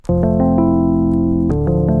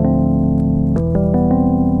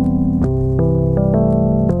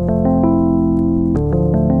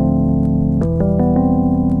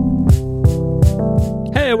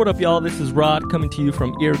y'all? This is Rod coming to you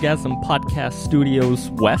from Eargasm Podcast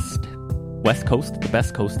Studios West Coast, the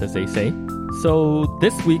best coast as they say. So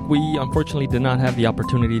this week we unfortunately did not have the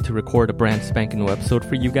opportunity to record a brand spanking new episode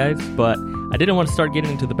for you guys, but I didn't want to start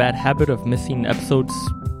getting into the bad habit of missing episodes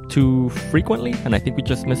too frequently, and I think we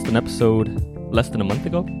just missed an episode less than a month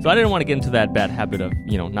ago. So I didn't want to get into that bad habit of,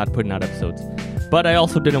 not putting out episodes. But I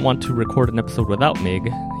also didn't want to record an episode without Mig.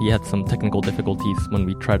 He had some technical difficulties when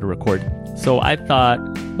we tried to record. So I thought,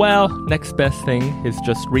 well, next best thing is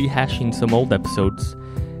just rehashing some old episodes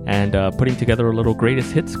and putting together a little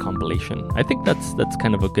greatest hits compilation. I think that's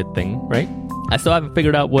kind of a good thing, right? I still haven't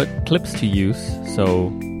figured out what clips to use,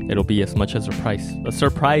 so it'll be as much as a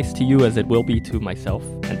surprise to you as it will be to myself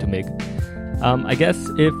and to Mig. I guess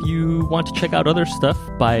if you want to check out other stuff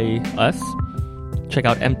by us, check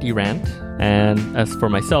out Empty Rant. And as for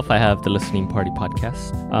myself, I have the Listening Party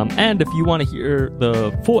podcast. And if you want to hear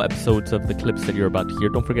the full episodes of the clips that you're about to hear,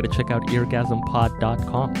 don't forget to check out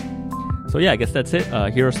eargasmpod.com. So yeah, I guess that's it.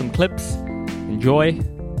 Here are some clips. Enjoy.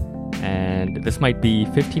 And this might be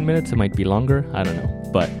 15 minutes. It might be longer. I don't know.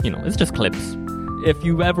 But, it's just clips. If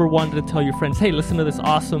you ever wanted to tell your friends, hey, listen to this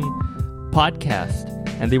awesome podcast,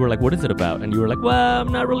 and they were like, what is it about? And you were like, well,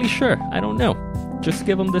 I'm not really sure. I don't know. Just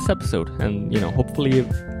give them this episode. And, hopefully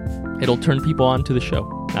it'll turn people on to the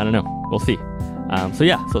show. I don't know. We'll see.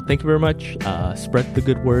 So thank you very much. Spread the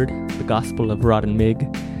good word, the gospel of Rod and Mig.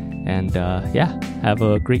 And have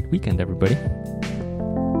a great weekend, everybody.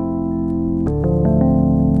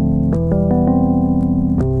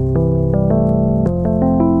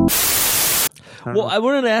 Well, I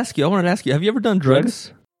wanted to ask you, have you ever done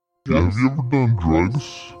drugs? Have you ever done drugs?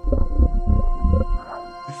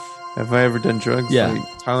 Have I ever done drugs? Yeah. Like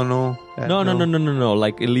Tylenol? No.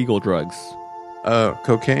 Like illegal drugs.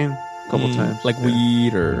 Cocaine? A couple times. Like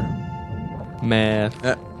weed or meth.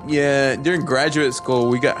 Yeah, during graduate school,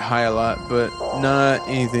 we got high a lot, but not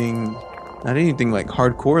anything like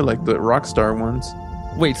hardcore, like the rock star ones.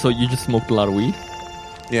 Wait, so you just smoked a lot of weed?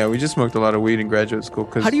 Yeah, we just smoked a lot of weed in graduate school.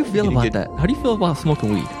 How do you feel about that? How do you feel about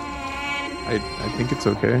smoking weed? I think it's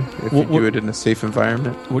okay if you do it in a safe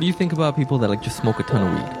environment. What do you think about people that just smoke a ton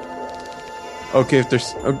of weed? Okay, if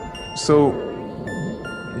there's so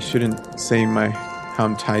I shouldn't say how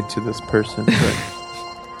I'm tied to this person, but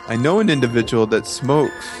I know an individual that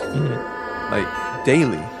smokes like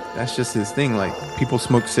daily. That's just his thing. Like people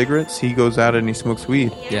smoke cigarettes, he goes out and he smokes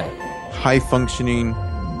weed. Yeah, high functioning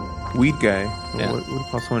weed guy. Yeah. What do you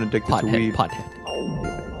call someone addicted to weed? Pothead.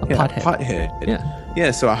 Pothead.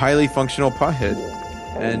 Yeah. So a highly functional pothead,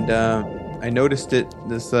 and I noticed it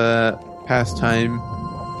this past time.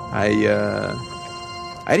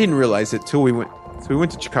 I didn't realize it till we went. So we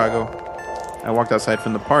went to Chicago. I walked outside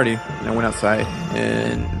from the party, and I went outside,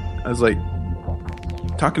 and I was like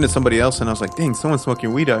talking to somebody else, and I was like, "Dang, someone's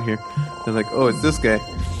smoking weed out here." I was like, "Oh, it's this guy."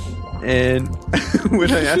 And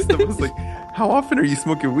when I asked him, I was like, "How often are you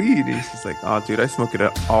smoking weed?" And he's just like, "Oh, dude, I smoke it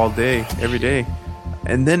all day, every day."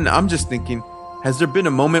 And then I'm just thinking, has there been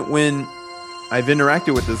a moment when I've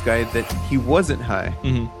interacted with this guy that he wasn't high?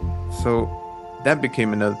 Mm-hmm. So that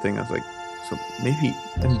became another thing. I was like, so maybe,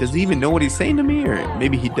 does he even know what he's saying to me? Or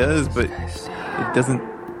maybe he does, but it doesn't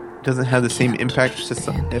have the same impact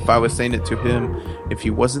if I was saying it to him if he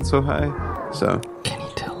wasn't so high. So can you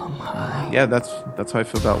tell him high? Yeah, that's how I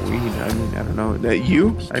feel about weed. I mean, I don't know.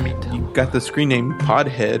 You got the screen name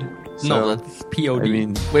Podhead. So, no, that's POD. I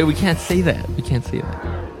mean, wait, we can't say that.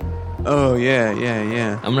 Oh yeah.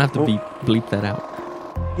 I'm gonna have to bleep that out.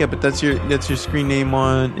 Yeah, but that's your screen name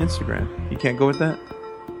on Instagram. You can't go with that.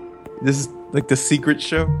 This is like the secret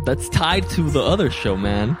show. That's tied to the other show,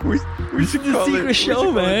 man. We should call it secret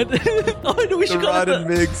show, man. We should call it the Rod and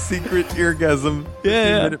Mig Secret Eargasm.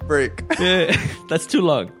 15-minute break. Yeah, that's too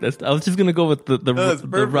long. I was just gonna go with the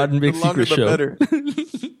Rod and Mig Secret Show. Better.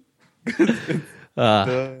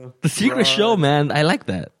 The Secret Show, man. I like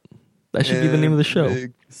that. That should be the name of the show.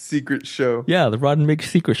 Mig Secret Show. Yeah, the Rod and Mig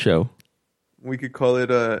Secret Show. We could call it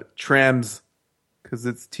Trams, because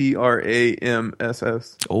it's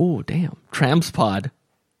TRAMSS. Oh, damn. Trams Pod.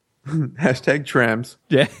 Hashtag Trams.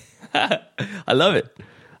 Yeah. I love it.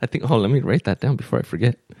 I think, let me write that down before I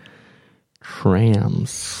forget.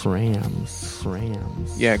 Trams.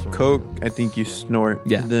 Yeah, Coke, I think you snort.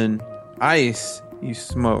 Yeah. And then ice, you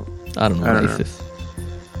smoke. I don't know what ice is.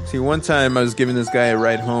 See, one time I was giving this guy a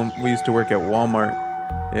ride home. We used to work at Walmart,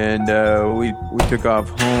 and we took off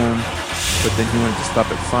home, but then he wanted to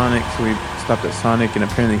stop at Sonic, so we stopped at Sonic, and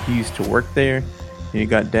apparently he used to work there. And he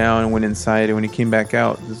got down and went inside, and when he came back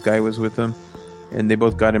out, this guy was with him, and they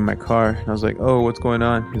both got in my car. And I was like, "Oh, what's going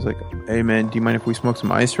on?" He's like, "Hey man, do you mind if we smoke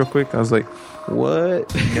some ice real quick?" I was like,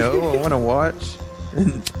 "What? No, I want to watch."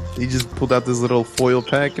 And he just pulled out this little foil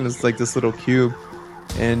pack, and it's like this little cube.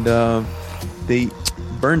 And they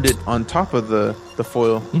burned it on top of the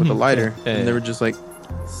foil with a lighter. Yeah. And they were just like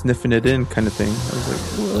sniffing it in kind of thing. I was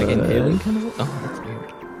like, like inhaling kind of? Oh, that's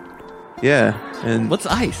weird. Yeah. And what's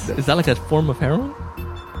ice? Is that like a form of heroin?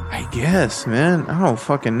 I guess, man. I don't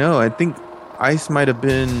fucking know. I think ice might have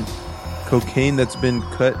been cocaine that's been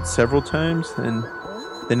cut several times, and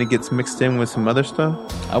then it gets mixed in with some other stuff.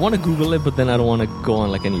 I want to Google it, but then I don't want to go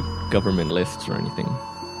on like any government lists or anything.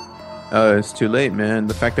 It's too late, man.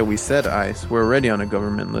 The fact that we said ice, we're already on a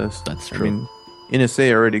government list. That's true. I mean,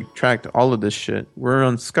 NSA already tracked all of this shit. We're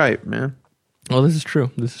on Skype, man. Oh, this is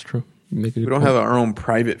true. We don't have our own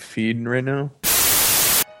private feed right now.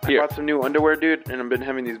 Here. I bought some new underwear, dude, and I've been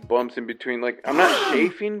having these bumps in between. Like, I'm not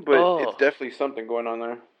chafing, but it's definitely something going on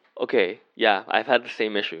there. Okay, yeah, I've had the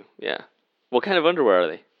same issue, yeah. What kind of underwear are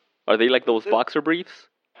they? Are they like those boxer briefs?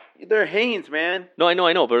 They're Hanes, man. No, I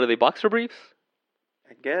know, but are they boxer briefs?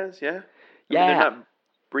 I guess, yeah. I mean, yeah. they're not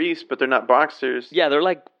briefs, but they're not boxers. Yeah, they're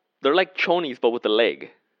like chonies, but with a leg.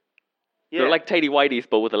 Yeah. They're like tighty whities,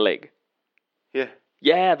 but with a leg. Yeah.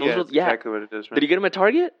 Yeah, that's exactly what it is, right? Did you get them at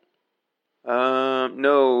Target?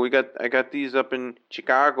 No, I got these up in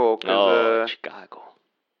Chicago. Chicago.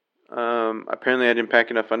 Apparently I didn't pack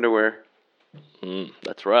enough underwear.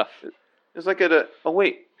 That's rough. It's like at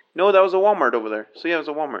wait. No, that was a Walmart over there. So yeah, it was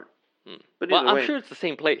a Walmart. But I'm sure it's the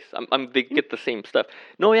same place. They get the same stuff.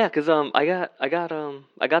 No, yeah, because I got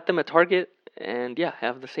them at Target, and yeah,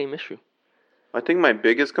 have the same issue. I think my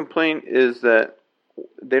biggest complaint is that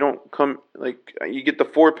they don't come like you get the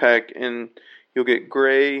 4-pack and you'll get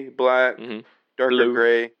gray, black, darker blue,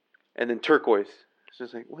 gray, and then turquoise. It's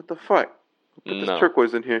just like, what the fuck? Put this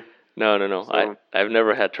turquoise in here. No. So, I've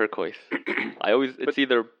never had turquoise. It's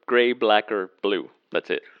either gray, black, or blue. That's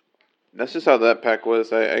it. That's just how that pack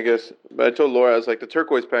was, I guess. But I told Laura, I was like, the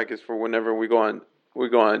turquoise pack is for whenever we go on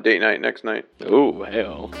a date night next night. Oh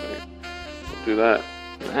hell! We'll do that.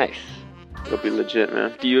 Nice. It'll be legit,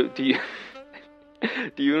 man. Do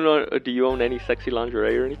you own any sexy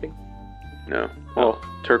lingerie or anything? No. Well,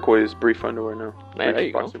 turquoise brief underwear, no. Man, there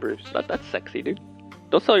you go. Briefs. That's sexy, dude.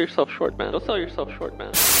 Don't sell yourself short, man.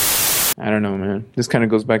 I don't know, man. This kind of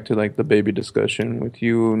goes back to like the baby discussion with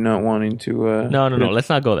you not wanting to... No. Let's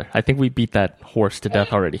not go there. I think we beat that horse to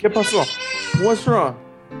death already. ¿Qué pasó? What's wrong?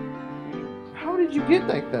 How did you get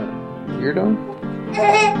like that, weirdo?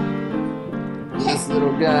 This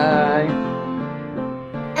little guy.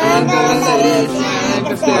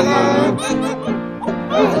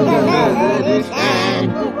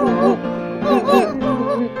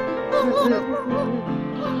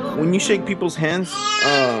 When you shake people's hands,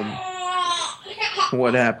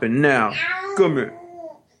 what happened now? Come here.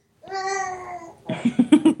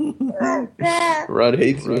 Rod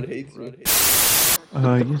hates me.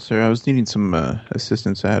 Yes, sir. I was needing some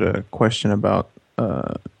assistance. I had a question about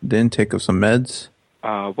the intake of some meds.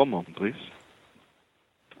 1 moment, please.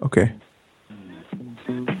 Okay.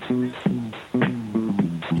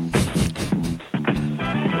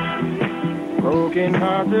 Broken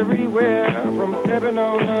hearts everywhere, from stepping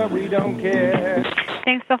on up, we don't care.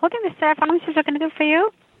 Thanks for holding, Mr. Pharmacist. What can I do for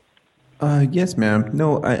you? Yes, ma'am.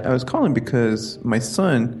 No, I was calling because my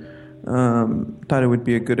son thought it would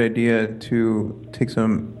be a good idea to take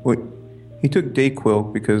some... he took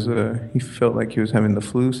Dayquil because he felt like he was having the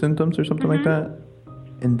flu symptoms or something like that.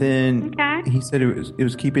 And then he said it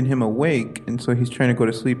was keeping him awake, and so he's trying to go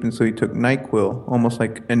to sleep, and so he took NyQuil, almost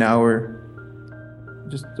like an hour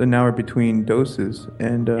between doses,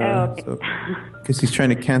 and so because he's trying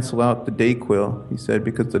to cancel out the Dayquil, he said,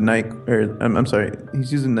 because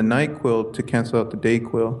he's using the NyQuil to cancel out the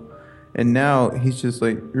Dayquil, and now he's just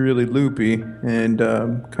like really loopy and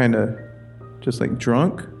kind of just like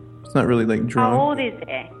drunk. It's not really like drunk. How old is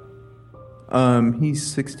he? He's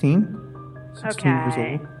 16. 16 years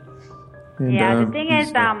old. And, the thing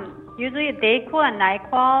is, usually Dayquil and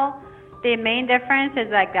NyQuil, the main difference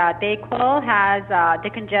is like Dayquil has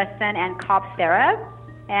decongestant and cough syrup,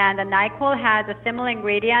 and the NyQuil has a similar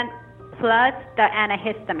ingredient plus the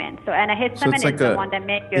antihistamine. So antihistamine is the one that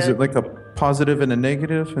makes you... Is it like a positive and a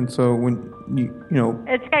negative? And so when you know...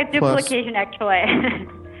 It's like duplication, actually.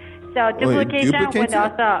 So duplication would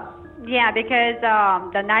also... Yeah, because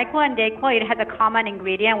the NyQuil and Dayquil, it has a common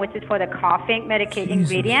ingredient, which is for the coughing medication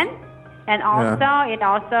ingredient. And also, it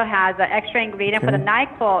also has an extra ingredient for the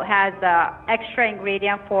NyQuil, has the extra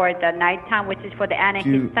ingredient for the nighttime, which is for the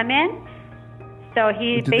antihistamine. So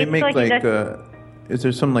he basically... They make is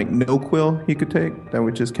there some like NoQuil he could take that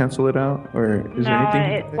would just cancel it out? Or is there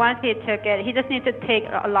anything? Once he took it, he just needs to take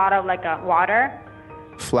a lot of like water.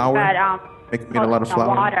 Flour? Making a lot of flour?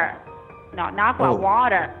 Water. No, not for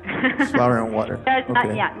water. Flour and water. There's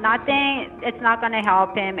nothing. It's not going to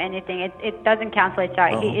help him anything. It doesn't cancel each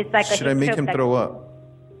other. It's like should I make him throw up?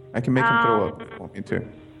 I can make him throw up if you want me to. Do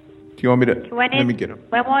you want me to? Let me get him.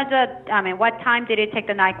 When was it? I mean, what time did he take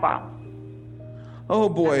the NyQuil? Oh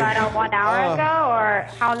boy. About 1 hour ago, or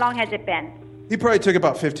how long has it been? He probably took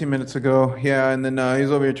about 15 minutes ago. Yeah, and then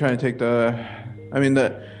he's over here trying to take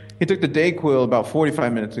he took the Dayquil about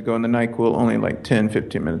 45 minutes ago, and the NyQuil only like 10,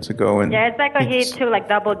 15 minutes ago. And it's like he took like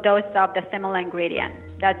double dose of the similar ingredient.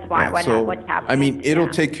 That's why what's happening. I mean, it'll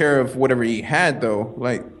take care of whatever he had, though,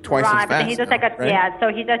 like twice as fast. But he just so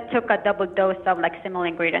he just took a double dose of like similar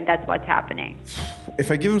ingredient. That's what's happening.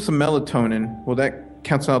 If I give him some melatonin, will that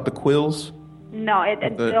cancel out the quills? No, it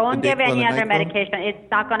won't give any other medication. It's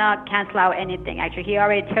not gonna cancel out anything. Actually, he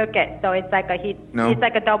already took it, so it's like he's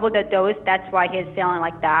like a double the dose. That's why he's feeling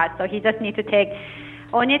like that. So he just needs to take.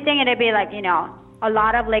 Only thing it'll be like a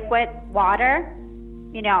lot of liquid water.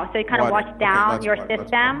 So it kind of wash down your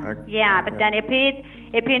system. But then if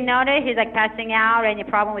he notice he's like passing out or any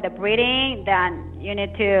problem with the breathing, then you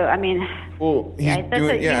need to. I mean, you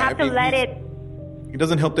have to let it. It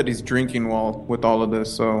doesn't help that he's drinking with all of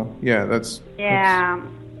this. So that's. Yeah.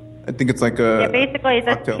 I think it's like a. Basically,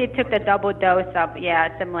 he took the double dose of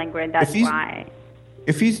similar ingredient. That's why.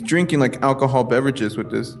 If he's drinking like alcohol beverages with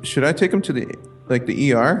this, should I take him to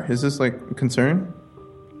the ER? Is this like a concern?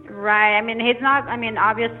 Right. I mean, he's not. I mean,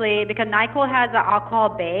 obviously, because NyQuil has an alcohol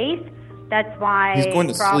base. That's why he's going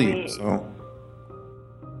to sleep. So.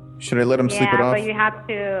 Should I let him sleep it off? Yeah, but you have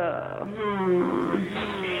to.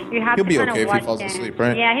 He'll be okay if he falls asleep,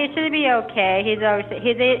 right? Yeah, he should be okay.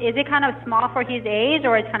 Is it kind of small for his age,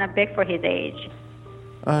 or it's kind of big for his age?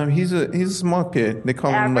 He's a small kid. They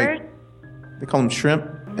call him shrimp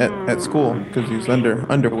at school because he's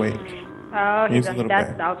underweight. Oh, that's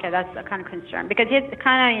a kind of concern because he's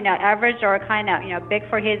kind of average or kind of big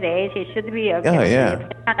for his age. He should be okay. Yeah. If he's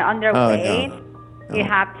kind of underweight. No. You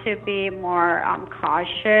have to be more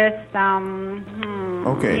cautious.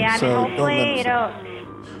 Okay, yeah, so hopefully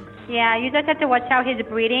you just have to watch out his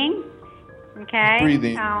breathing. Okay.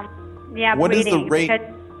 Breathing. What breathing, is the rate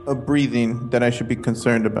of breathing that I should be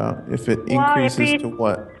concerned about? If it increases to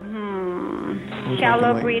what?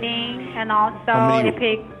 Shallow breathing, and also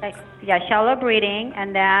shallow breathing,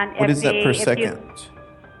 and then what is that per second?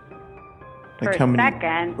 Like how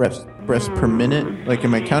many breaths per minute? Like,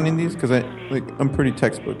 am I counting these? Because I'm pretty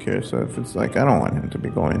textbook here. So if it's like, I don't want him to be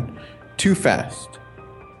going too fast.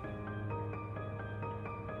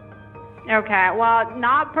 Okay. Well,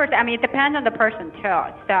 not per. I mean, it depends on the person too.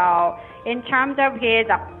 So in terms of his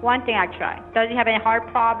one thing actually, does he have any heart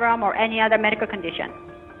problem or any other medical condition?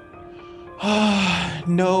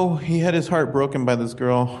 No, he had his heart broken by this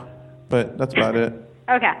girl, but that's about it.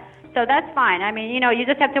 Okay. So that's fine. I mean, you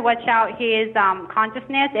just have to watch out his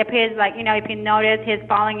consciousness. If he's like, if you notice he's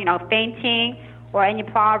falling, fainting or any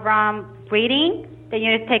problem breathing, then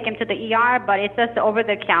you need to take him to the ER. But it's just over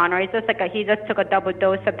the counter. It's just like he just took a double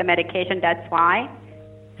dose of the medication. That's why.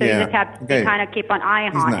 So you just have to kind of keep an eye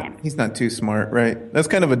on him. He's not too smart, right? That's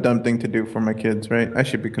kind of a dumb thing to do for my kids, right? I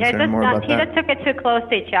should be concerned more about that. He just took it too close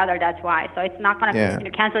to each other. That's why. So it's not going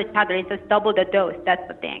to cancel each other. It's just double the dose. That's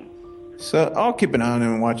the thing. So I'll keep an eye on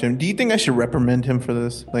him and watch him. Do you think I should reprimand him for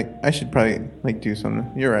this? Like, I should probably do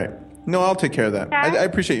something. You're right. No, I'll take care of that. Okay. I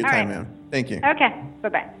appreciate your time, man. Thank you. Okay.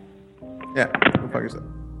 Bye-bye. Yeah. Go fuck yourself.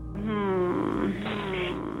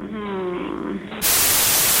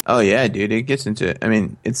 Oh yeah, dude, it gets into. I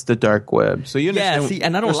mean, it's the dark web. So you understand? Yeah, see,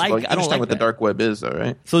 and I don't like what the dark web is, though,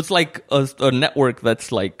 right? So it's like a network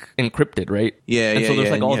that's like encrypted, right? Yeah, and so there's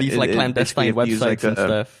like all these like clandestine websites and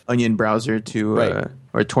stuff. Onion browser to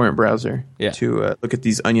or torrent browser to look at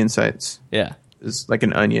these onion sites. Yeah, it's like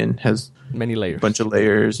an onion has many layers, a bunch of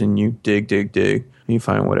layers, and you dig, and you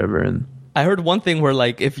find whatever. And I heard one thing where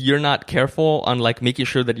like if you're not careful on like making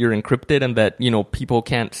sure that you're encrypted and that people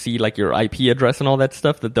can't see like your IP address and all that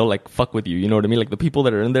stuff, that they'll like fuck with you. You know what I mean? Like the people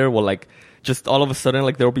that are in there will like just all of a sudden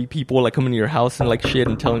like there'll be people like coming to your house and like shit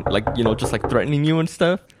and telling like just like threatening you and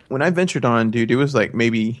stuff. When I ventured on, dude, it was like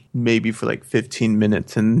maybe for like 15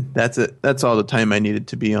 minutes, and that's it. That's all the time I needed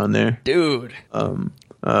to be on there, dude.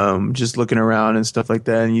 Just looking around and stuff like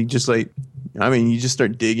that, and you just like. I mean, you just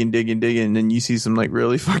start digging, and then you see some like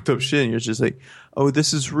really fucked up shit, and you're just like, "Oh,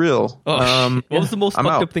 this is real." What was the most fucked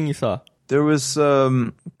up thing you saw? There was,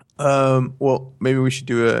 well, maybe we should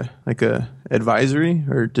do a advisory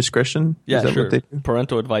or discretion. Yeah, is that sure. What they do?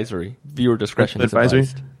 Parental advisory, viewer discretion is advisory.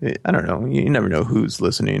 Advised. I don't know. You never know who's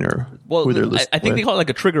listening or who they're listening. I think they call it like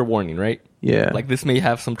a trigger warning, right? Yeah. Like this may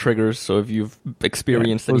have some triggers, so if you've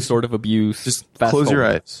experienced any sort of abuse, just close your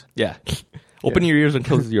eyes. Yeah. Open your ears and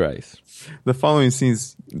close your eyes. The following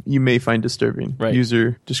scenes you may find disturbing. Right.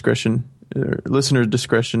 User discretion, listener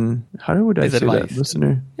discretion. How would I say that?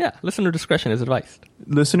 Listener. Yeah, listener discretion is advised.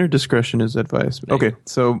 Listener discretion is advised. Okay,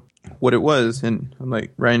 so what it was, and I'm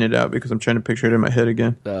like writing it out because I'm trying to picture it in my head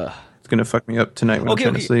again. It's gonna fuck me up tonight when I'm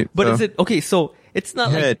trying to sleep. But is it okay? So it's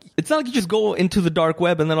not like you just go into the dark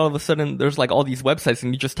web and then all of a sudden there's like all these websites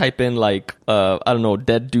and you just type in like I don't know,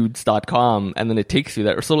 deaddudes.com and then it takes you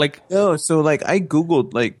there. So like so like I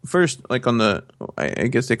googled like first like on the I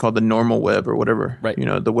guess they call it the normal web or whatever, right? You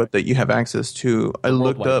know, the web that you have access to. I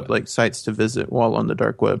looked up like sites to visit while on the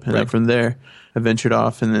dark web, and then from there I ventured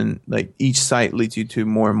off, and then like each site leads you to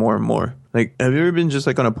more and more and more. Like, have you ever been just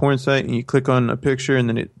like on a porn site and you click on a picture and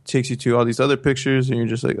then it takes you to all these other pictures and you're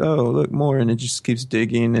just like, oh, look more, and it just keeps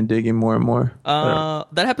digging and digging more and more?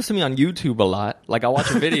 That happens to me on YouTube a lot. Like I watch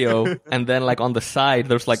a video and then like on the side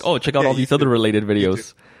there's like, oh, check out all these other related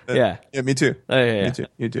videos. Yeah, me too. Me too.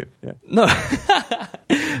 You too. Yeah. No.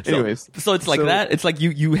 Anyways, so it's like that. It's like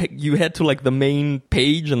you head to like the main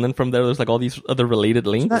page, and then from there there's like all these other related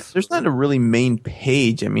links. There's not a really main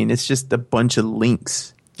page. I mean, it's just a bunch of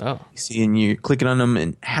links. Oh, you see, and you're clicking on them,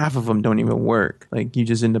 and half of them don't even work. Like you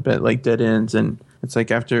just end up at like dead ends, and it's like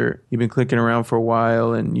after you've been clicking around for a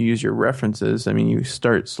while and you use your references. I mean, you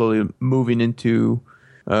start slowly moving into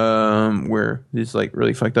where there's like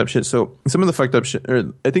really fucked up shit. So some of the fucked up shit,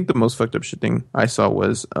 or I think the most fucked up shit thing I saw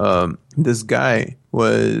was this guy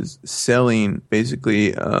was selling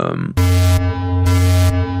basically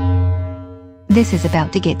This is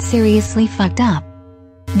about to get seriously fucked up.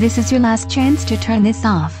 This is your last chance to turn this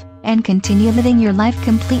off and continue living your life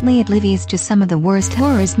completely oblivious to some of the worst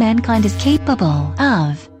horrors mankind is capable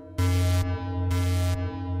of.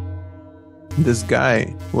 This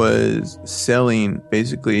guy was selling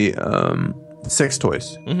basically sex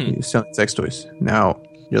toys. Mm-hmm. He was selling sex toys. Now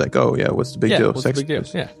you're like, oh yeah, what's the big deal? What's sex the big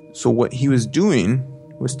toys. deal? Yeah. So what he was doing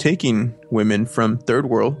was taking women from third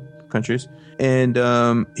world countries, and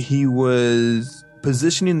he was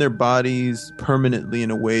positioning their bodies permanently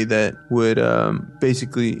in a way that would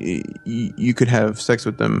basically you could have sex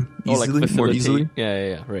with them easily, more easily.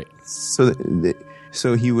 Yeah, right.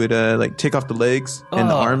 So he would like take off the legs and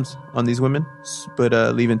the arms on these women, but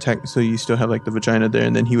leave intact. So you still have like the vagina there,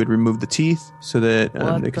 and then he would remove the teeth so that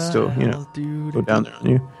they could still, go down there on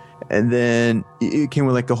you. And then it came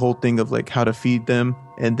with like a whole thing of like how to feed them.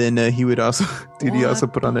 And then he would also, he also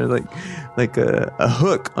put on there like a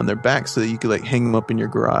hook on their back so that you could like hang them up in your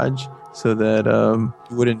garage so that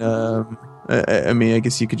you wouldn't. I mean, I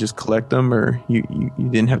guess you could just collect them, or you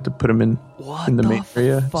didn't have to put them in the main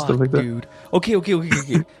area, stuff like that. Dude. Okay.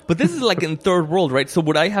 But this is like in third world, right? So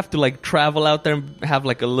would I have to like travel out there and have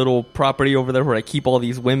like a little property over there where I keep all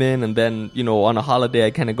these women, and then on a holiday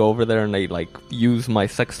I kind of go over there and I like use my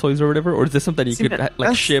sex toys or whatever? Or is this something you could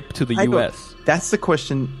like ship to the U.S.? That's the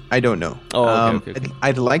question. I don't know. Oh, okay.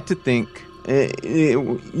 I'd like to think. I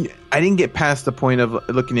didn't get past the point of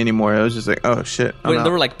looking anymore. I was just like, oh shit. Wait,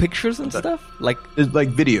 there were like pictures and stuff? There's like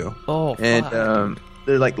video. Oh, and fuck.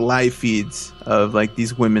 they're like live feeds of like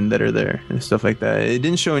these women that are there and stuff like that. It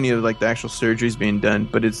didn't show any of like the actual surgeries being done,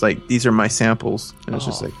 but it's like these are my samples, and it's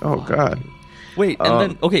just like, oh god. Wait,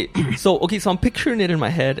 and then so I'm picturing it in my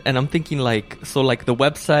head, and I'm thinking like the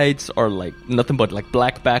websites are like nothing but like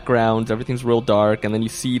black backgrounds, everything's real dark, and then you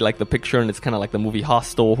see like the picture, and it's kind of like the movie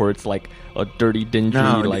Hostel, where it's like a dirty, dingy.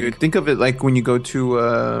 Dude, think of it like when you go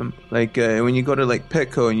to when you go to like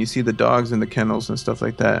Petco and you see the dogs in the kennels and stuff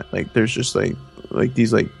like that. Like there's just like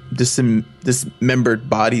these like dismembered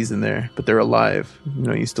bodies in there, but they're alive.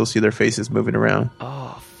 You still see their faces moving around.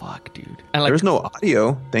 Oh fuck, dude! And like, there's no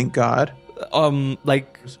audio, thank God. Are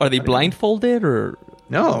they blindfolded or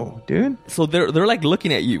no, dude? So they're like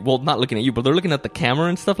looking at you. Well, not looking at you, but they're looking at the camera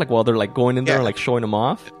and stuff. Like while they're like going in there and like showing them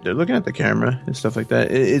off. They're looking at the camera and stuff like that.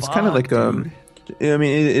 It's kind of like dude. I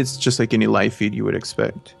mean, it's just like any live feed you would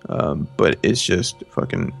expect, but it's just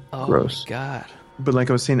fucking gross. Oh my god! But like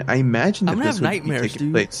I was saying, I imagine that this would be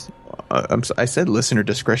taking place. I said listener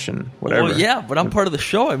discretion, whatever. Well, yeah, but I'm part of the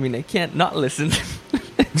show. I mean, I can't not listen.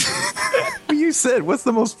 You said, what's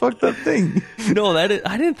the most fucked up thing? No, I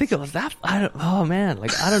didn't think it was that. Oh man,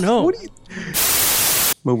 like I don't know.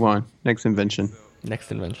 Move on. Next invention.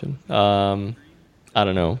 I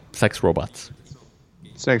don't know. Sex robots.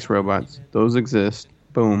 Those exist.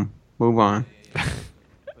 Boom. Move on.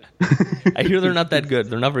 I hear they're not that good.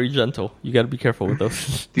 They're not very gentle. You got to be careful with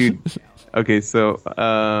those, dude. Okay, so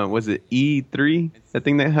was it E3? That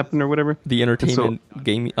thing that happened or whatever? The entertainment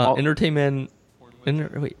gaming entertainment.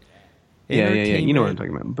 Wait. Yeah. You know what I'm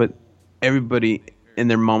talking about. But everybody and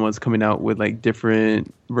their mama's coming out with like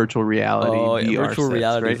different virtual reality. VR virtual sets,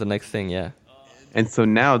 reality right? is the next thing. Yeah. And so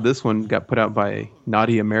now this one got put out by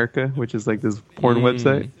Naughty America, which is like this porn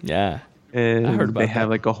website. Yeah. And I heard about they have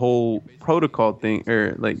like a whole protocol thing,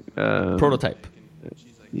 or like prototype.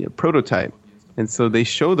 Yeah, prototype. And so they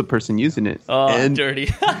show the person using it. Oh, and, dirty.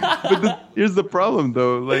 But here's the problem,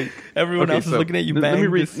 though. Like everyone else is looking at you. Let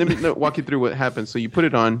me walk you through what happens. So you put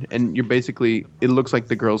it on, and you're basically. It looks like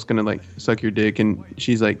the girl's gonna like suck your dick, and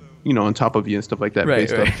she's like, on top of you and stuff like that,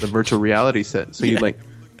 based off the virtual reality set. So you like,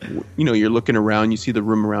 you're looking around, you see the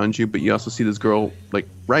room around you, but you also see this girl like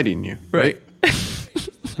riding you, right?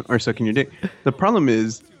 Or sucking your dick. The problem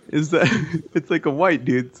is that it's like a white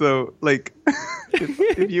dude. So like,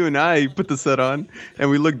 if you and I put the set on and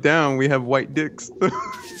we look down, we have white dicks.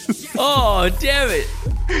 Oh, damn it.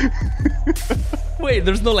 Wait,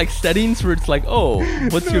 there's no like settings where it's like, oh,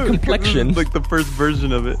 what's your complexion? Like the first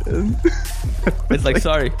version of it. It's like,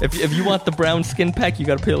 sorry, if you want the brown skin pack, you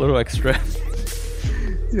got to pay a little extra.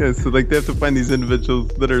 Yeah, so like they have to find these individuals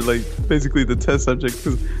that are like basically the test subjects.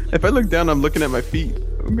 Because if I look down, I'm looking at my feet.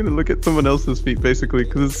 I'm gonna look at someone else's feet basically,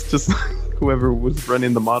 because it's just like whoever was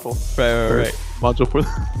running the model, right. Module for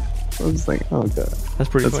them. I was like, oh god, that's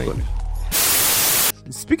pretty funny.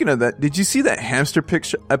 Speaking of that, did you see that hamster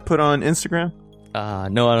picture I put on Instagram?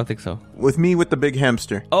 No, I don't think so. With me with the big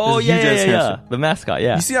hamster. Oh yeah. The mascot.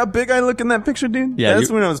 Yeah. You see how big I look in that picture, dude? Yeah. That's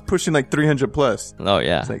when I was pushing like 300 plus. Oh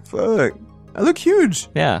yeah. It's like fuck. I look huge.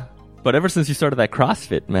 Yeah. But ever since you started that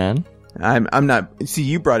CrossFit, man. I'm not. See,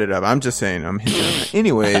 you brought it up. I'm just saying. I'm hinting on it.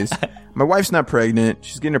 Anyways, my wife's not pregnant.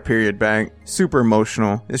 She's getting her period back. Super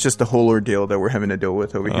emotional. It's just a whole ordeal that we're having to deal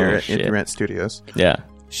with over here at Internet Studios. Yeah.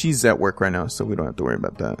 She's at work right now, so we don't have to worry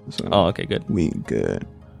about that. So okay, good. We good.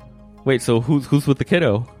 Wait, so who's with the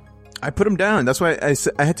kiddo? I put him down. That's why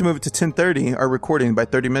I had to move it to 10:30, our recording, by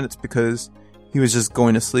 30 minutes because he was just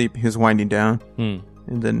going to sleep. He was winding down.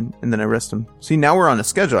 And then I rest him. See, now we're on a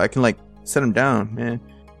schedule. I can like set him down, man.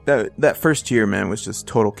 That first year, man, was just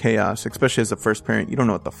total chaos. Especially as a first parent, you don't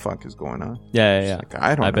know what the fuck is going on. Yeah. Like,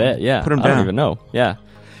 I don't know. Bet. Yeah. Put him down. I don't even know. Yeah.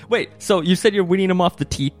 Wait. So you said you're weaning him off the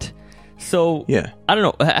teat. So yeah. I don't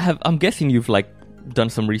know. I'm guessing you've like done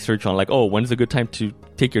some research on like, oh, when's a good time to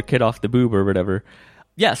take your kid off the boob or whatever.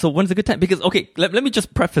 Yeah. So when's a good time? Because let me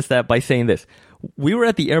just preface that by saying this. We were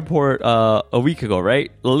at the airport a week ago,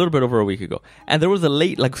 right? A little bit over a week ago. And there was a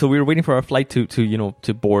late, so we were waiting for our flight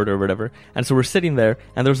to board or whatever. And so we're sitting there,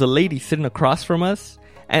 and there was a lady sitting across from us.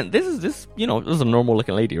 And this was a normal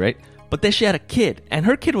looking lady, right? But then she had a kid, and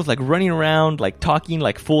her kid was like running around, like talking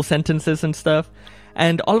like full sentences and stuff.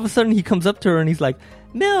 And all of a sudden he comes up to her and he's like,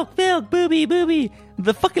 milk, booby, booby.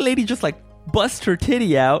 The fucking lady just like busts her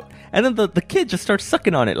titty out. And then the kid just starts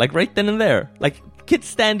sucking on it, like right then and there. Like, kid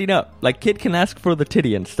standing up. Like, kid can ask for the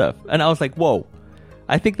titty and stuff. And I was like, whoa.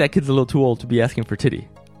 I think that kid's a little too old to be asking for titty.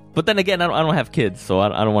 But then again, I don't have kids, so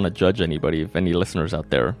I don't want to judge anybody if any listeners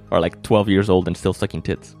out there are like 12 years old and still sucking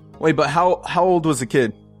tits. Wait, but how old was the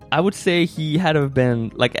kid? I would say he had to have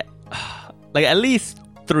been like at least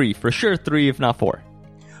 3. For sure 3, if not 4.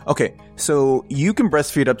 Okay, so you can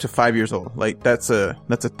breastfeed up to 5 years old. Like that's a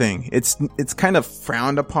thing. It's kind of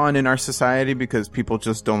frowned upon in our society because people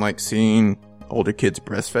just don't like seeing older kids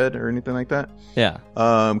breastfed or anything like that. Yeah.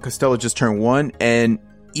 Costello just turned 1, and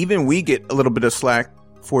even we get a little bit of slack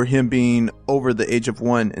for him being over the age of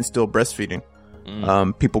 1 and still breastfeeding.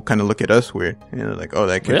 People kind of look at us weird, like, oh,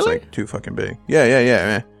 that kid's like too fucking big. Yeah,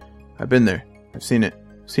 man. I've been there. I've seen it.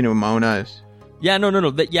 Seen it with my own eyes. Yeah, no.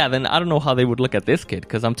 Then I don't know how they would look at this kid,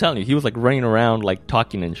 because I'm telling you, he was like running around, like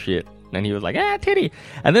talking and shit. And he was like, titty.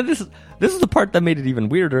 And then this is the part that made it even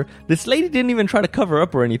weirder. This lady didn't even try to cover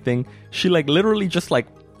up or anything. She like literally just like,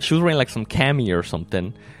 she was wearing like some cami or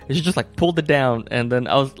something. And she just like pulled it down. And then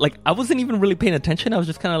I was like, I wasn't even really paying attention. I was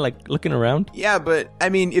just kind of like looking around. Yeah, but I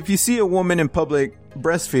mean, if you see a woman in public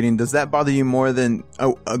breastfeeding, does that bother you more than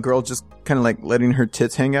a girl just kind of like letting her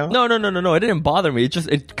tits hang out? No. It didn't bother me.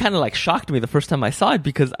 It kind of like shocked me the first time I saw it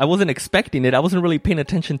because I wasn't expecting it. I wasn't really paying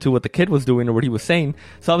attention to what the kid was doing or what he was saying.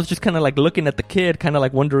 So I was just kind of like looking at the kid, kind of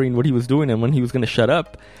like wondering what he was doing and when he was going to shut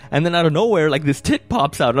up. And then out of nowhere, like this tit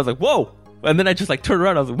pops out and I was like, whoa. And then I just like turned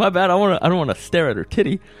around. I was like, my bad. I don't want to stare at her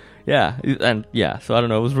titty. Yeah. And yeah, so I don't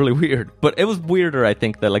know. It was really weird. But it was weirder, I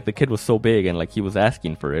think, that like the kid was so big and like he was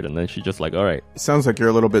asking for it. And then she just like, all right. It sounds like you're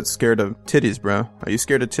a little bit scared of titties, bro. Are you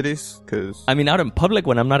scared of titties? Cause I mean, out in public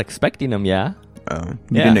when I'm not expecting them, yeah. You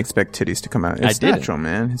didn't expect titties to come out. It's natural,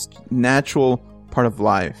 man. It's natural part of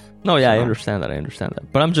life. No, yeah, so. I understand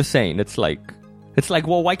that. But I'm just saying, it's like,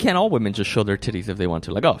 well, why can't all women just show their titties if they want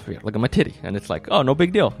to? Like, oh, yeah, look at my titty. And it's like, oh, no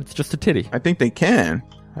big deal. It's just a titty. I think they can.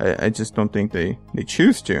 I just don't think they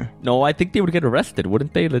choose to. No, I think they would get arrested,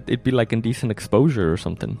 wouldn't they? It'd be like indecent exposure or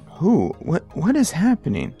something. Who? What is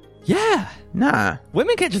happening? Yeah. Nah.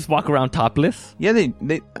 Women can't just walk around topless. Yeah,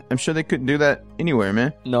 they I'm sure they couldn't do that anywhere,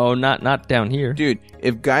 man. No, not down here. Dude,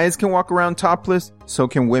 if guys can walk around topless, so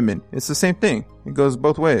can women. It's the same thing. It goes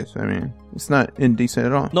both ways. I mean, it's not indecent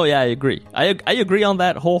at all. No, yeah, I agree. I agree on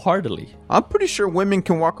that wholeheartedly. I'm pretty sure women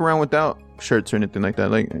can walk around without shirts or anything like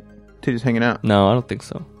that. Like, titties hanging out. No, I don't think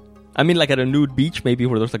so. I mean, like at a nude beach, maybe,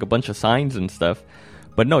 where there's like a bunch of signs and stuff.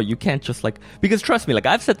 But no, you can't just like... Because trust me, like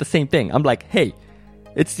I've said the same thing. I'm like, hey...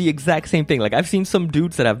 It's the exact same thing. Like, I've seen some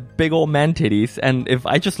dudes that have big old man titties, and if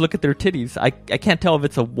I just look at their titties, I can't tell if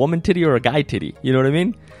it's a woman titty or a guy titty. You know what I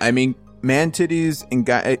mean? I mean, man titties and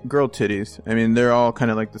girl titties. I mean, they're all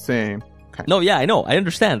kind of like the same. No, yeah, I know. I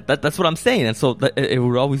understand. That's what I'm saying. And so it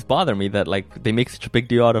would always bother me that, like, they make such a big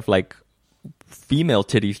deal out of, like, female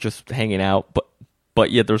titties just hanging out,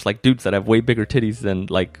 but yet there's, like, dudes that have way bigger titties than,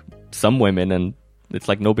 like, some women, and it's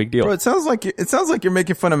like no big deal. Bro, it sounds like you're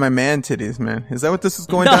making fun of my man titties, man. Is that what this is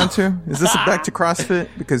going down to? Is this back to CrossFit?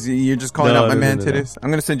 Because you're just calling out my man titties? I'm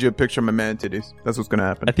gonna send you a picture of my man titties. That's what's gonna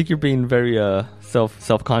happen. I think you're being very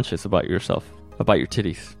self-conscious about yourself, about your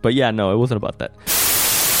titties. But yeah, no, it wasn't about that.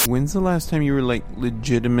 When's the last time you were like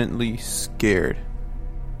legitimately scared?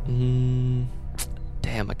 Damn,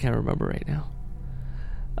 I can't remember right now.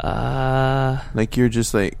 Like you're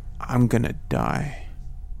just like, I'm gonna die.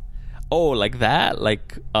 Oh, like that?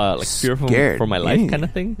 Like fear for my life kind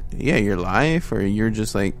of thing? Yeah, your life, or you're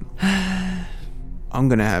just like, I'm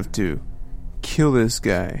gonna have to kill this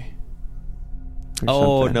guy.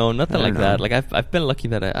 Oh, no, nothing like that. Like, I've been lucky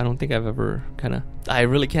that I don't think I've ever kind of... I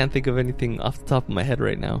really can't think of anything off the top of my head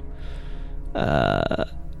right now.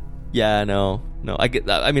 Yeah, no.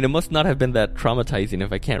 I mean, it must not have been that traumatizing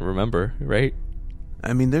if I can't remember, right?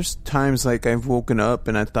 I mean, there's times, like, I've woken up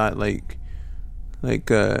and I thought, like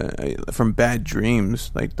from bad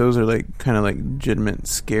dreams, like those are like kind of like legitimate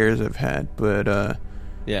scares I've had. But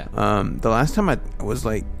yeah, the last time I was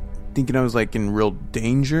like thinking I was like in real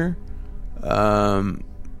danger,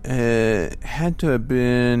 it had to have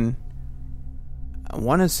been, I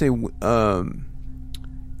want to say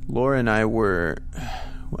Laura and I were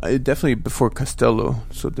definitely before Costello,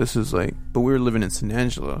 so this is like, but we were living in San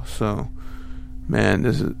Angelo, so man,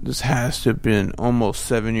 this has to have been almost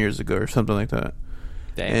 7 years ago or something like that.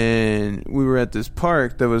 Dang. And we were at this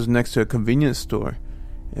park that was next to a convenience store,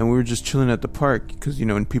 and we were just chilling at the park because, you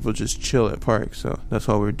know, when people just chill at parks, so that's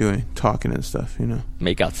all we were doing, talking and stuff, you know.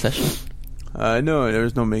 Make out session? No, there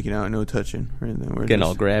was no making out, no touching or anything. We're getting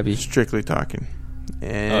all grabby, strictly talking.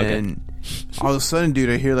 And all of a sudden, dude,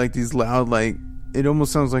 I hear like these loud, like, it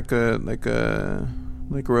almost sounds like a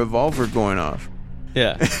revolver going off.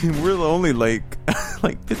 Yeah. And we're only like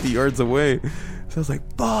 50 yards away. So I was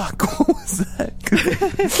like, fuck, what was that?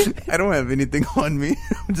 I don't have anything on me.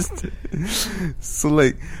 I'm just... So,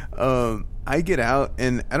 like, I get out,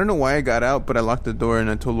 and I don't know why I got out, but I locked the door, and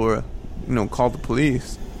I told Laura, you know, call the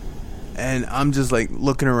police. And I'm just, like,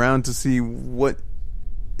 looking around to see what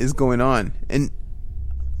is going on. And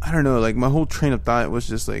I don't know, like, my whole train of thought was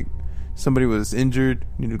just, like, somebody was injured,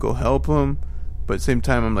 need to go help them. But at the same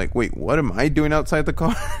time, I'm like, wait, what am I doing outside the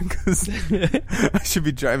car? Because I should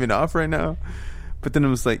be driving off right now. But then it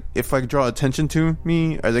was like, if I draw attention to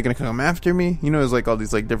me, are they going to come after me? You know, there's like all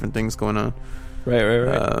these like different things going on. Right.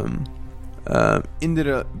 Ended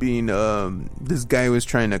up being this guy was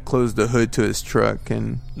trying to close the hood to his truck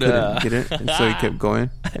and couldn't get it. And so he kept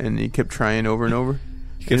going and he kept trying over and over.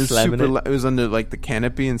 It was it was under like the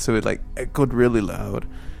canopy, and so it like echoed really loud.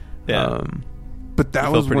 Yeah. But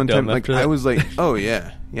that was one time, like, I was like, oh,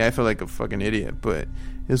 yeah. Yeah, I felt like a fucking idiot. But it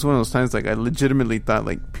was one of those times, like, I legitimately thought,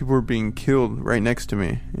 like, people were being killed right next to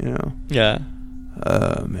me, you know? Yeah.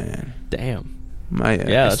 Man. Damn. I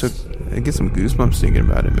get some goosebumps thinking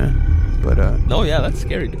about it, man. But, no, yeah, that's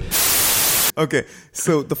scary. Okay,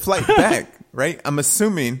 so the flight back, right? I'm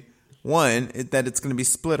assuming, one, that it's going to be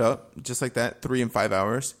split up, just like that, 3 and 5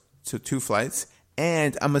 hours, so 2 flights.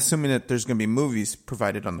 And I'm assuming that there's going to be movies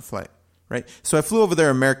provided on the flight. Right, so I flew over there,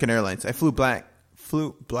 American Airlines. I flew black.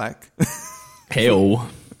 Hey-o.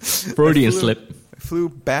 Freudian slip. I flew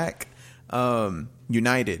back.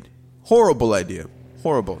 United. Horrible idea.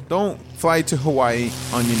 Horrible. Don't fly to Hawaii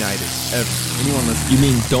on United ever. Anyone listening?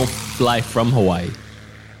 You mean don't fly from Hawaii?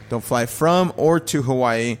 Don't fly from or to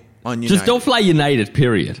Hawaii on United. Just don't fly United.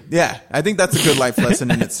 Period. Yeah, I think that's a good life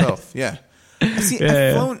lesson in itself. Yeah. See,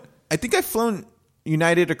 I think I've flown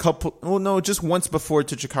United just once before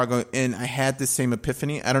to Chicago, and I had the same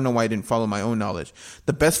epiphany. I don't know why I didn't follow my own knowledge.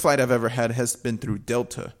 The best flight I've ever had has been through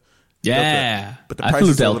Delta. Yeah. But the I price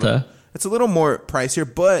flew is Delta. It's a little more pricier,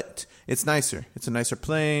 but it's nicer. It's a nicer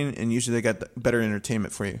plane, and usually they got better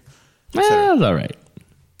entertainment for you. Well, that's all right.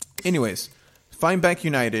 Anyways, flying back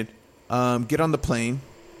United, get on the plane.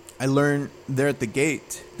 I learned there at the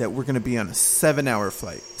gate that we're going to be on a 7-hour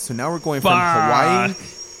flight. So now we're going from Hawaii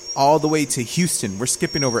all the way to Houston. We're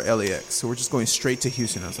skipping over LAX. So we're just going straight to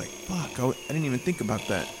Houston. I was like, fuck, I didn't even think about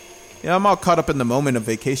that. Yeah, I'm all caught up in the moment of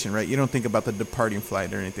vacation, right? You don't think about the departing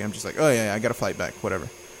flight or anything. I'm just like, oh, yeah, I got a flight back, whatever.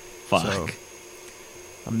 Fuck. So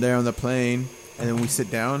I'm there on the plane, and then we sit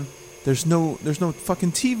down. There's no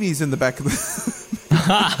fucking TVs in the back of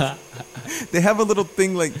the... They have a little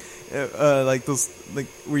thing like those, like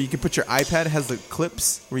where you can put your iPad. It has the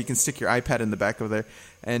clips where you can stick your iPad in the back of there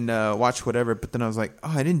and watch whatever. But then I was like,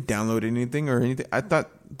 oh, I didn't download anything or anything. I thought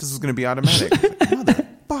this was going to be automatic.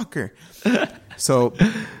 Motherfucker. So we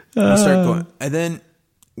start going, and then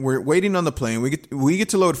we're waiting on the plane. We get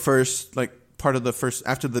to load first, like part of the first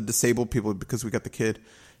after the disabled people because we got the kid.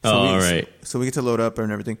 So all right. So we get to load up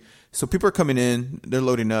and everything. So people are coming in, they're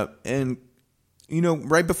loading up, and you know,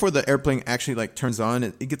 right before the airplane actually like turns on,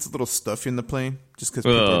 it gets a little stuffy in the plane just because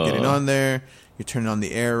people are getting on there. You're turning on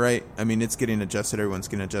the air, right? I mean, it's getting adjusted. Everyone's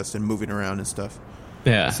getting adjusted, moving around and stuff.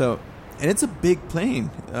 Yeah. So, and it's a big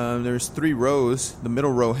plane. There's 3 rows. The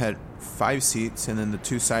middle row had 5 seats, and then the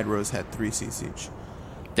 2 side rows had 3 seats each.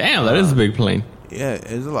 Damn, that is a big plane. Yeah,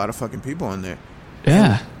 there's a lot of fucking people on there.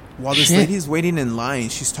 Yeah. And while this lady's waiting in line,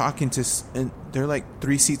 she's talking to, and they're like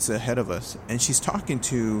 3 seats ahead of us, and she's talking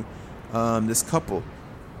to this couple,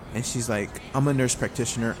 and she's like, I'm a nurse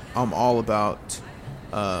practitioner. I'm all about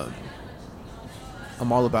the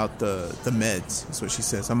meds. That's what she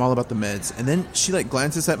says. I'm all about the meds. And then she like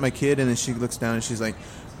glances at my kid, and then she looks down and she's like,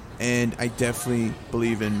 and I definitely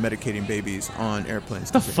believe in medicating babies on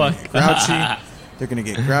airplanes. The fuck? They're gonna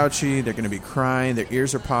get grouchy. They're gonna be crying. Their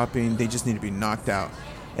ears are popping. They just need to be knocked out.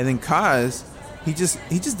 And then Kaz, he just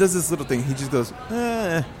does this little thing. He just goes,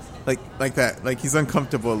 like that. Like he's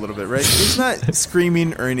uncomfortable a little bit, right? He's not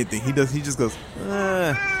screaming or anything. He just goes,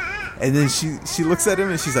 and then she looks at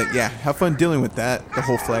him and she's like, yeah, have fun dealing with that the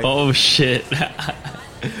whole flight. Oh shit.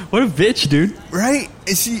 What a bitch, dude. Right?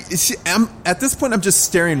 And at this point I'm just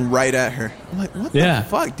staring right at her. I'm like, what the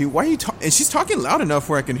fuck, dude? Why are you talking? And she's talking loud enough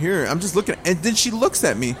where I can hear her. I'm just looking, and then she looks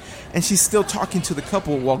at me and she's still talking to the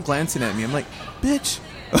couple while glancing at me. I'm like, bitch.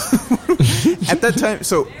 At that time,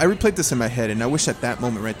 so I replayed this in my head, and I wish at that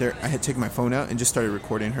moment right there I had taken my phone out and just started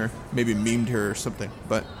recording her, maybe memed her or something,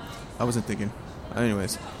 but I wasn't thinking.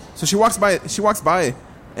 Anyways, so she walks by,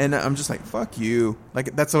 and I'm just like, fuck you.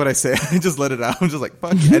 Like, that's what I say. I just let it out. I'm just like,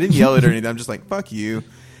 fuck you. I didn't yell at her or anything. I'm just like, fuck you.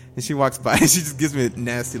 And she walks by and she just gives me a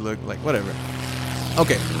nasty look, like, whatever.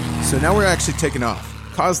 Okay, so now we're actually taking off.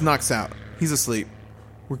 Kaz knocks out. He's asleep.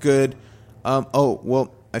 We're good.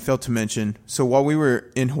 I failed to mention, so while we were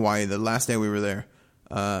in Hawaii, the last day we were there,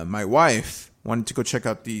 my wife wanted to go check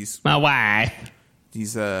out this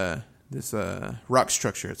rock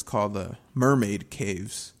structure. It's called the Mermaid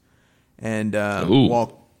Caves. And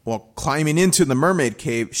while climbing into the Mermaid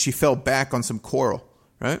Cave, she fell back on some coral,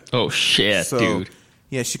 right? Oh, shit, dude.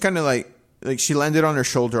 Yeah, she kind of like she landed on her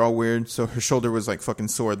shoulder all weird, so her shoulder was like fucking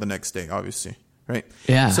sore the next day, obviously, right?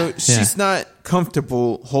 Yeah. So she's not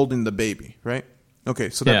comfortable holding the baby, right?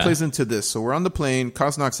 Okay, so that plays into this. So we're on the plane.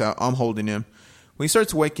 Kaz knocks out. I'm holding him. When he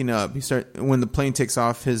starts waking up, when the plane takes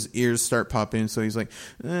off, his ears start popping. So he's like,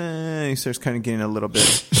 he starts kind of getting a little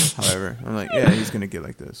bit. However, I'm like, yeah, he's gonna get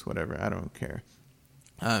like this. Whatever, I don't care.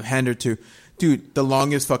 Hand her to, dude. The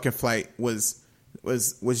longest fucking flight was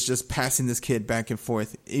just passing this kid back and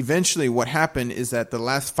forth. Eventually, what happened is that the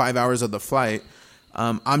last 5 hours of the flight,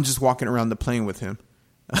 I'm just walking around the plane with him,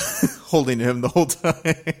 holding him the whole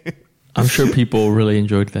time. I'm sure people really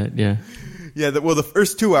enjoyed that, yeah. Yeah, the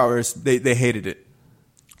first 2 hours, they hated it.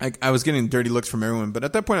 I was getting dirty looks from everyone, but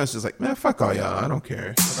at that point I was just like, man, fuck all y'all, I don't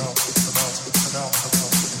care.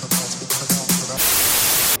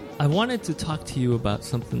 I wanted to talk to you about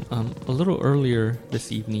something. A little earlier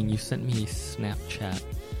this evening, you sent me a Snapchat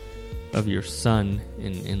of your son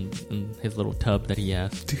in his little tub that he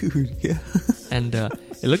has. Dude, yeah. And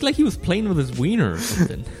it looked like he was playing with his wiener or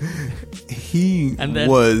something. He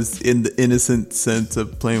was in the innocent sense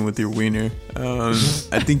of playing with your wiener.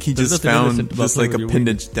 I think he just found just like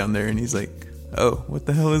appendage down there, and he's like, oh, what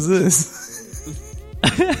the hell is this?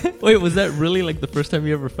 Wait, was that really like the first time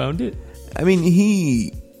you ever found it? I mean,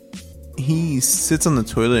 he sits on the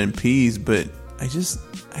toilet and pees, but I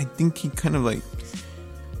think he kind of like,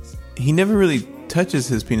 he never really touches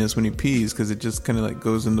his penis when he pees because it just kind of like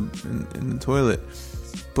goes in the toilet.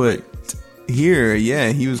 But here,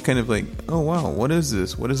 yeah, he was kind of like, oh wow, what is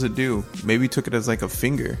this? What does it do? Maybe he took it as like a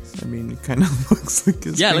finger. I mean, it kind of looks like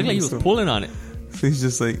his finger. It looked like he was pulling on it. So he's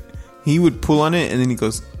just like, he would pull on it and then he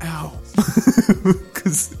goes, ow.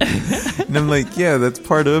 And I'm like, yeah, that's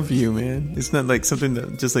part of you, man. It's not like something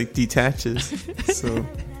that just like detaches. So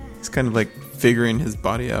he's kind of like figuring his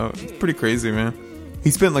body out. It's pretty crazy, man. He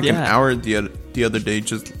spent like an hour the other day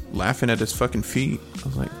just laughing at his fucking feet. I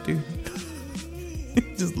was like, dude,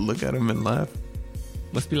 just look at him and laugh.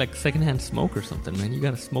 Must be like secondhand smoke or something, man. You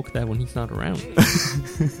gotta smoke that when he's not around.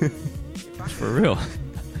 For real.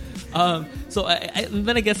 So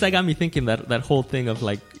then I guess that got me thinking that whole thing of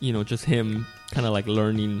like, you know, just him kind of like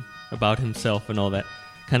learning about himself and all that.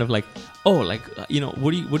 Kind of like, oh, like, you know,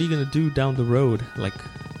 what are you gonna do down the road? Like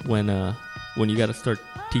when you gotta start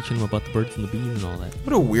teaching him about the birds and the bees and all that.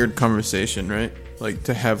 What a weird conversation, right? Like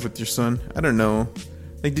to have with your son. I don't know.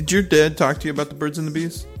 Like, did your dad talk to you about the birds and the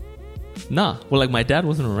bees? Nah. Well, like my dad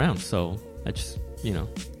wasn't around, so I just, you know,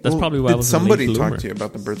 that's probably why I was. Did somebody talk to you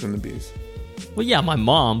about the birds and the bees? Well, yeah, my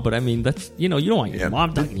mom, but I mean, that's, you know, you don't want your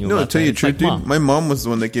mom talking to you about that. No, to tell you the truth, like dude, mom. my mom was the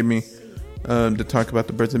one that gave me to talk about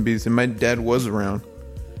the birds and bees, and my dad was around,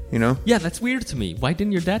 you know? Yeah, that's weird to me. Why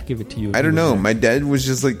didn't your dad give it to you? I don't know. My dad was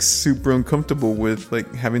just like super uncomfortable with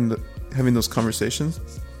like having those conversations.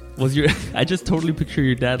 I just totally picture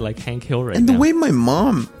your dad like Hank Hill right now. And the way my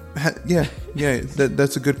mom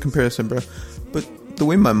that's a good comparison, bro. But the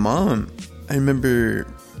way my mom, I remember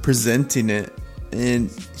presenting it,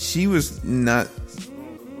 and she was not,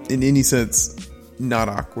 in any sense, not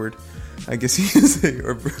awkward. I guess you could say,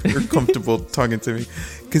 or comfortable talking to me,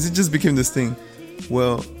 because it just became this thing.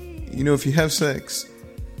 Well, you know, if you have sex,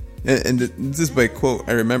 and this is by quote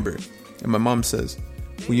I remember, and my mom says,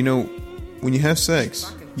 well, you know, when you have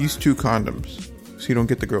sex, use 2 condoms so you don't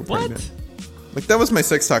get the girl pregnant. Like, that was my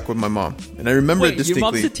sex talk with my mom, and I remember it distinctly.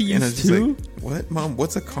 Your mom said to use and I was just 2? like, what, Mom?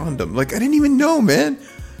 What's a condom? Like, I didn't even know, man.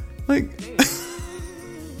 Like,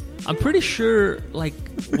 I'm pretty sure, like,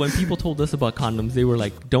 when people told us about condoms, they were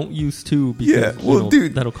like, don't use 2 because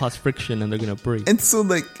dude, that'll cause friction and they're gonna break. And so,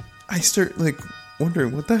 like, I start like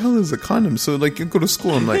wondering, what the hell is a condom? So, like, you go to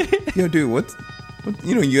school, I'm like, yo, dude, what?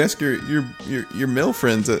 You know, you ask your male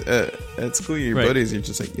friends at school, your buddies, you're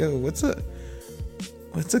just like, yo, what's a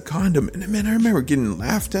condom? And man, I remember getting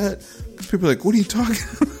laughed at because people are like, what are you talking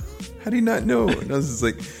about? How do you not know? And I was just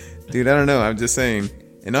like, dude, I don't know. I'm just saying.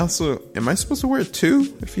 And also, am I supposed to wear it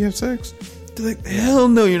too if you have sex? They're like, hell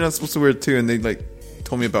no, you're not supposed to wear it too. And they like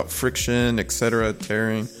told me about friction, etc.,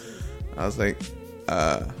 tearing. I was like,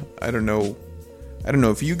 I don't know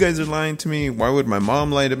if you guys are lying to me. Why would my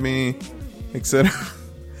mom lie to me, etc.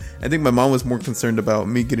 I think my mom was more concerned about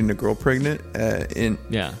me getting a girl pregnant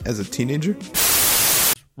as a teenager.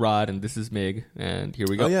 Rod, and this is Mig, and here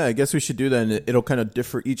we go. Oh yeah, I guess we should do that, and it'll kind of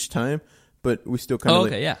differ each time, but we still kind of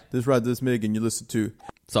this is Rod, this is Mig, and you listen to.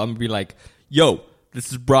 So I'm gonna be like, yo,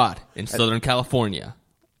 this is Rod in Southern California.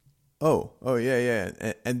 Oh yeah,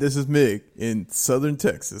 and this is Mig in Southern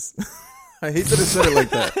Texas. I hate that I said it like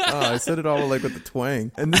that. I said it all like with the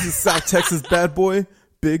twang. And this is South Texas bad boy,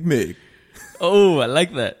 Big Mig. Oh, I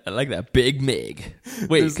like that. Big Mig.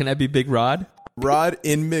 Wait, can I be Big Rod? Rod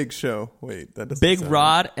in Mig show. Wait, that doesn't Big sound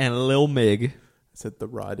Rod right. and Lil Mig. I said the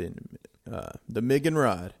Rod in the Mig and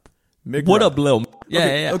Rod. Mig what Rod. Up, Lil?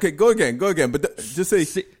 Yeah. Okay, go again. But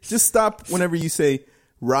just stop whenever you say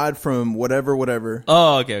Rod from whatever.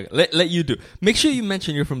 Oh, okay. Let you do. Make sure you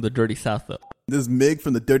mention you're from the Dirty South, though. This is Mig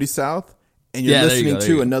from the Dirty South, and you're listening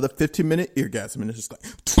to another 15-minute eargasm, and it's just like,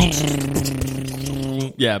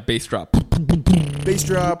 bass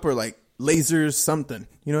drop, or like lasers, something.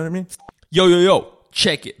 You know what I mean? Yo,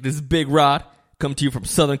 check it. This is Big Rod, coming to you from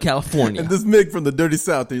Southern California. And this is Mig from the Dirty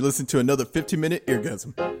South, and you listen to another 15-minute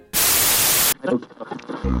eargasm.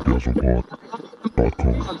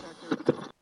 Eargasmpod.com.